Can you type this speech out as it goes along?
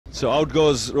So out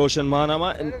goes Roshan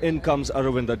Mahanama and in comes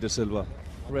Aravinda Desilva.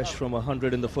 Fresh from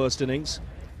 100 in the first innings.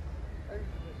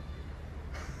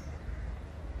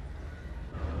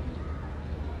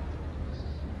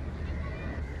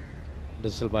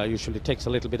 Desilva usually takes a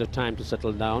little bit of time to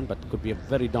settle down, but could be a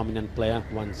very dominant player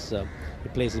once he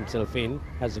plays himself in,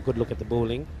 has a good look at the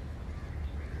bowling.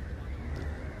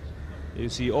 You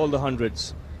see all the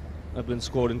hundreds have been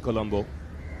scored in Colombo.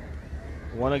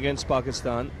 One against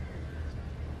Pakistan,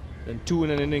 then two in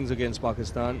an innings against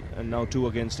Pakistan, and now two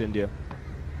against India.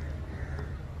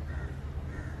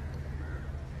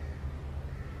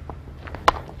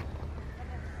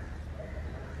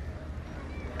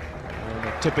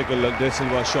 Typical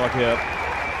Desilva shot here.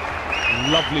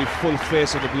 Lovely full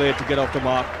face of the blade to get off the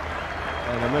mark.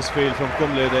 And a misfield from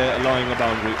Kumble there, allowing a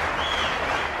boundary.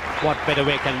 What better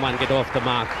way can one get off the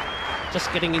mark?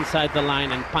 Just getting inside the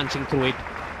line and punching through it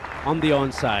on the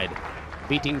onside,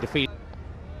 beating the field.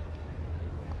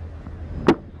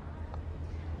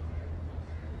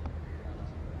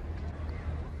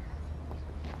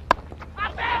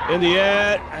 In the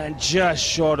air and just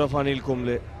short of Anil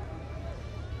Kumble.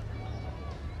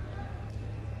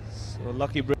 So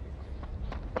lucky break.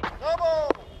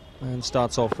 And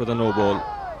starts off with a no ball.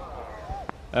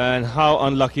 And how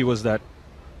unlucky was that?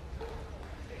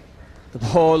 The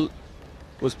ball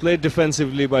was played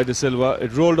defensively by Desilva.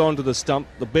 It rolled onto the stump.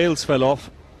 The bails fell off.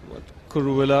 But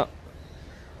Kuruvilla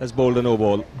has bowled a no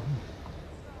ball.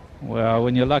 Well,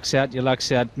 when your luck's out, your luck's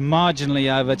out.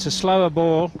 Marginally over. It's a slower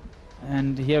ball.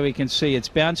 And here we can see it's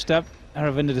bounced up.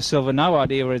 Aravinda Desilva, no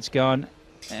idea where it's gone.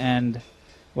 And,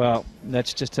 well,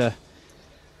 that's just a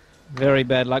very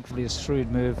bad luck for this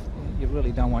shrewd move. You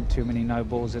really don't want too many no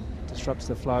balls. It disrupts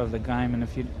the flow of the game. And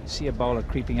if you see a bowler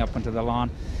creeping up onto the line,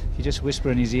 if you just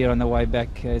whisper in his ear on the way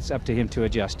back, it's up to him to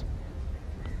adjust.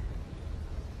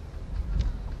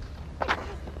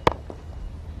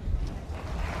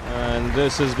 And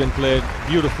this has been played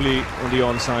beautifully on the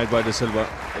onside by Desilva.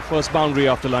 The first boundary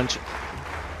after lunch.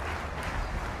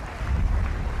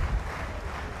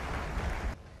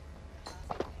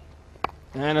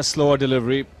 And a slower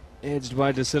delivery, edged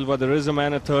by Desilva. There is a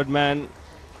man, a third man,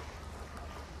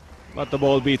 but the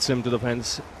ball beats him to the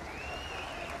fence.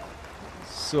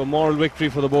 So a moral victory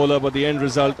for the bowler, but the end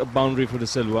result, a boundary for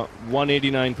Desilva.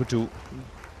 189 for 2.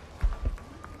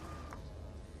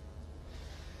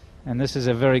 And this is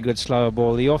a very good slower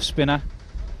ball. The off spinner,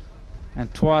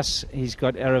 and twice he's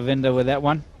got Aravinda with that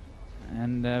one,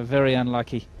 and very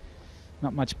unlucky.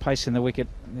 Not much pace in the wicket,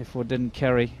 therefore didn't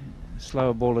carry.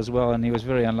 Slower ball as well, and he was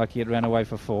very unlucky. It ran away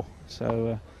for 4.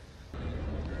 So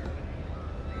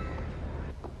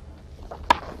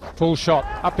full shot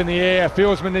up in the air.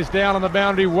 Fieldsman is down on the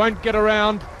boundary, won't get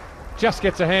around, just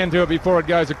gets a hand to it before it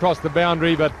goes across the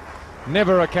boundary, but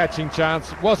never a catching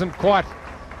chance. Wasn't quite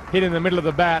hit in the middle of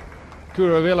the bat.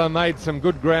 Kuruvilla made some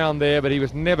good ground there, but he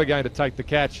was never going to take the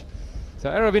catch. So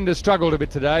Aravinda struggled a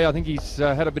bit today. I think he's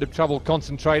had a bit of trouble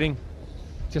concentrating,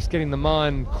 just getting the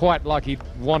mind quite like he'd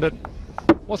want it.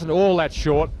 Wasn't all that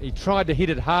short. He tried to hit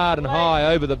it hard and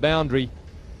high over the boundary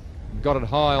and got it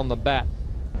high on the bat.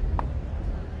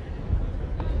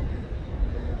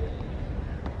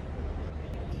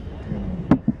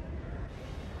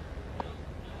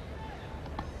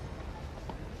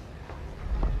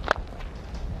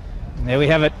 and there we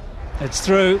have it. It's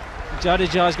through.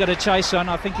 Jadeja's got a chase on.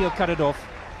 I think he'll cut it off.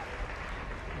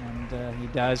 And he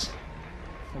does.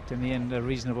 In fact, in the end, a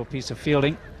reasonable piece of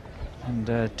fielding.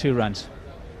 And 2 runs.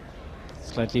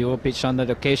 Slightly over pitch on that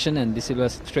occasion, and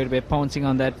Desilva straight away pouncing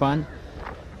on that one.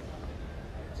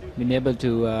 Been able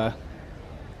to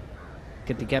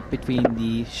get the gap between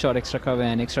the short extra cover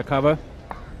and extra cover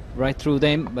right through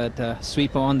them, but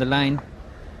sweeper on the line,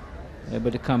 able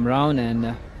to come round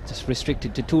and just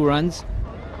restricted to 2 runs.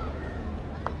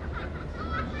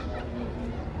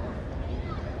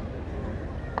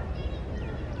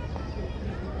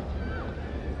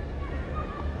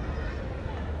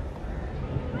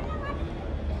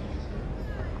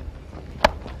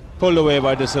 Pulled away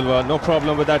by Desilva, no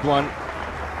problem with that one.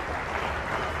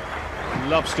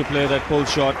 Loves to play that pull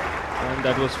shot, and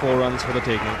that was 4 runs for the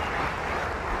taking.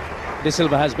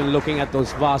 Desilva has been looking at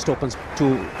those vast opens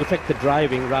to effect the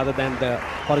driving rather than the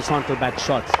horizontal bat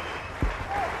shots.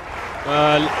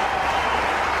 A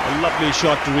lovely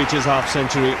shot to reach his half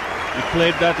century. He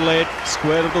played that late,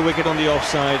 square of the wicket on the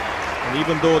offside, and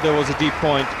even though there was a deep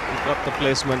point, he got the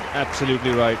placement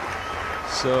absolutely right.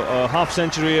 So a half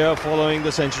century here following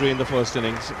the century in the first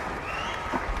innings.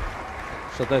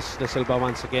 So this Desilva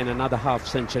once again another half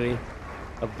century,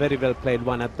 a very well played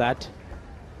one at that,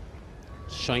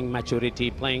 showing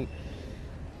maturity, playing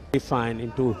fine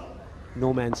into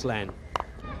no man's land.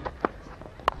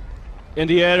 In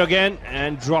the air again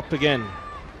and dropped again.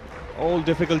 All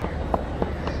difficult.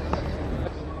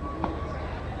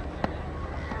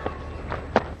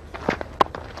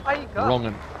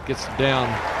 Wrongan gets down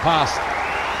past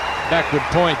backward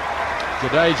point.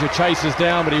 Jadeja chases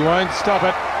down, but he won't stop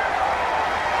it.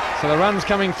 So the run's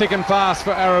coming thick and fast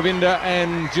for Aravinda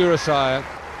and Durasaya.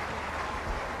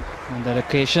 On that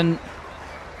occasion,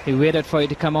 he waited for it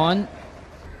to come on.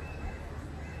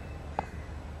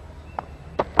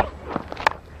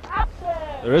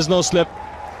 There is no slip,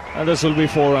 and this will be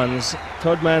 4 runs.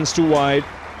 Third man's too wide.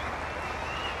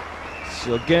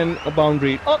 So again, a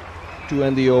boundary to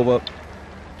end the over.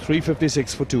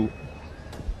 356 for 2.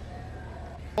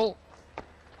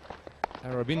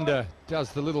 Aravinda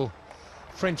does the little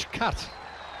French cut.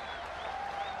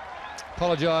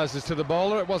 Apologises to the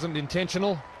bowler, it wasn't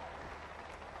intentional.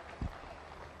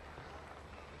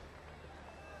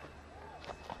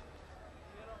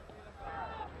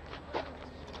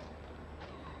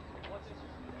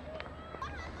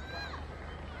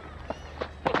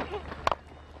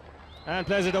 And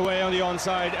plays it away on the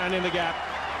onside and in the gap.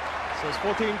 So it's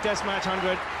 14 Test match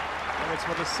 100, and it's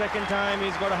for the second time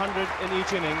he's got 100 in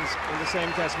each innings in the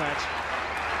same Test match.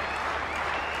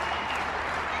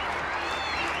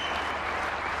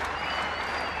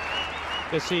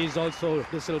 This is also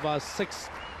Desilva's 6th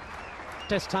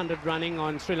Test 100 running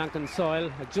on Sri Lankan soil.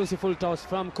 A juicy full toss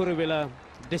from Kuruvilla,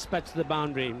 dispatched the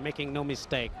boundary, making no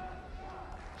mistake.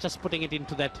 Just putting it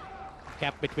into that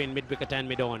gap between mid-wicket and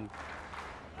mid-on.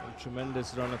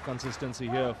 Tremendous run of consistency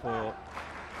here for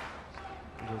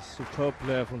the superb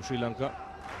player from Sri Lanka.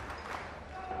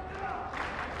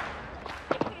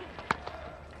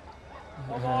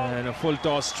 And a full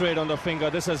toss straight on the finger.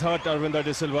 This has hurt Aravinda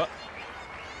Desilva.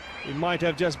 He might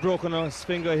have just broken his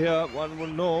finger here, one will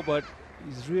know, but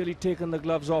he's really taken the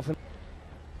gloves off.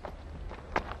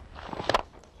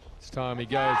 This time he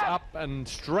goes up and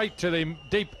straight to the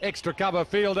deep extra cover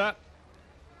fielder.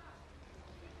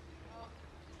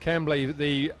 Cambley,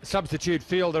 the substitute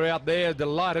fielder out there,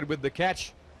 delighted with the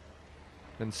catch.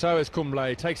 And so is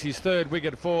Kumble. Takes his 3rd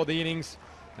wicket for the innings.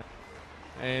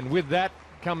 And with that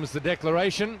comes the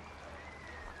declaration.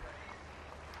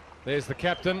 There's the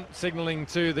captain signalling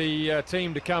to the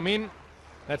team to come in.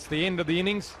 That's the end of the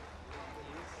innings.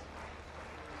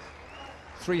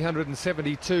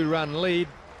 372 run lead.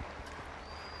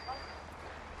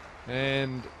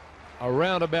 And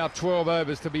around about 12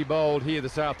 overs to be bowled here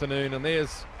this afternoon. And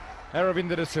there's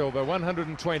Aravinda Desilva,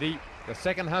 120, the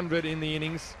second 100 in the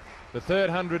innings, the third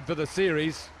 100 for the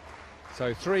series.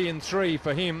 So 3 and 3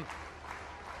 for him.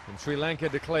 And Sri Lanka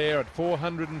declare at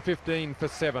 415 for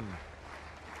 7.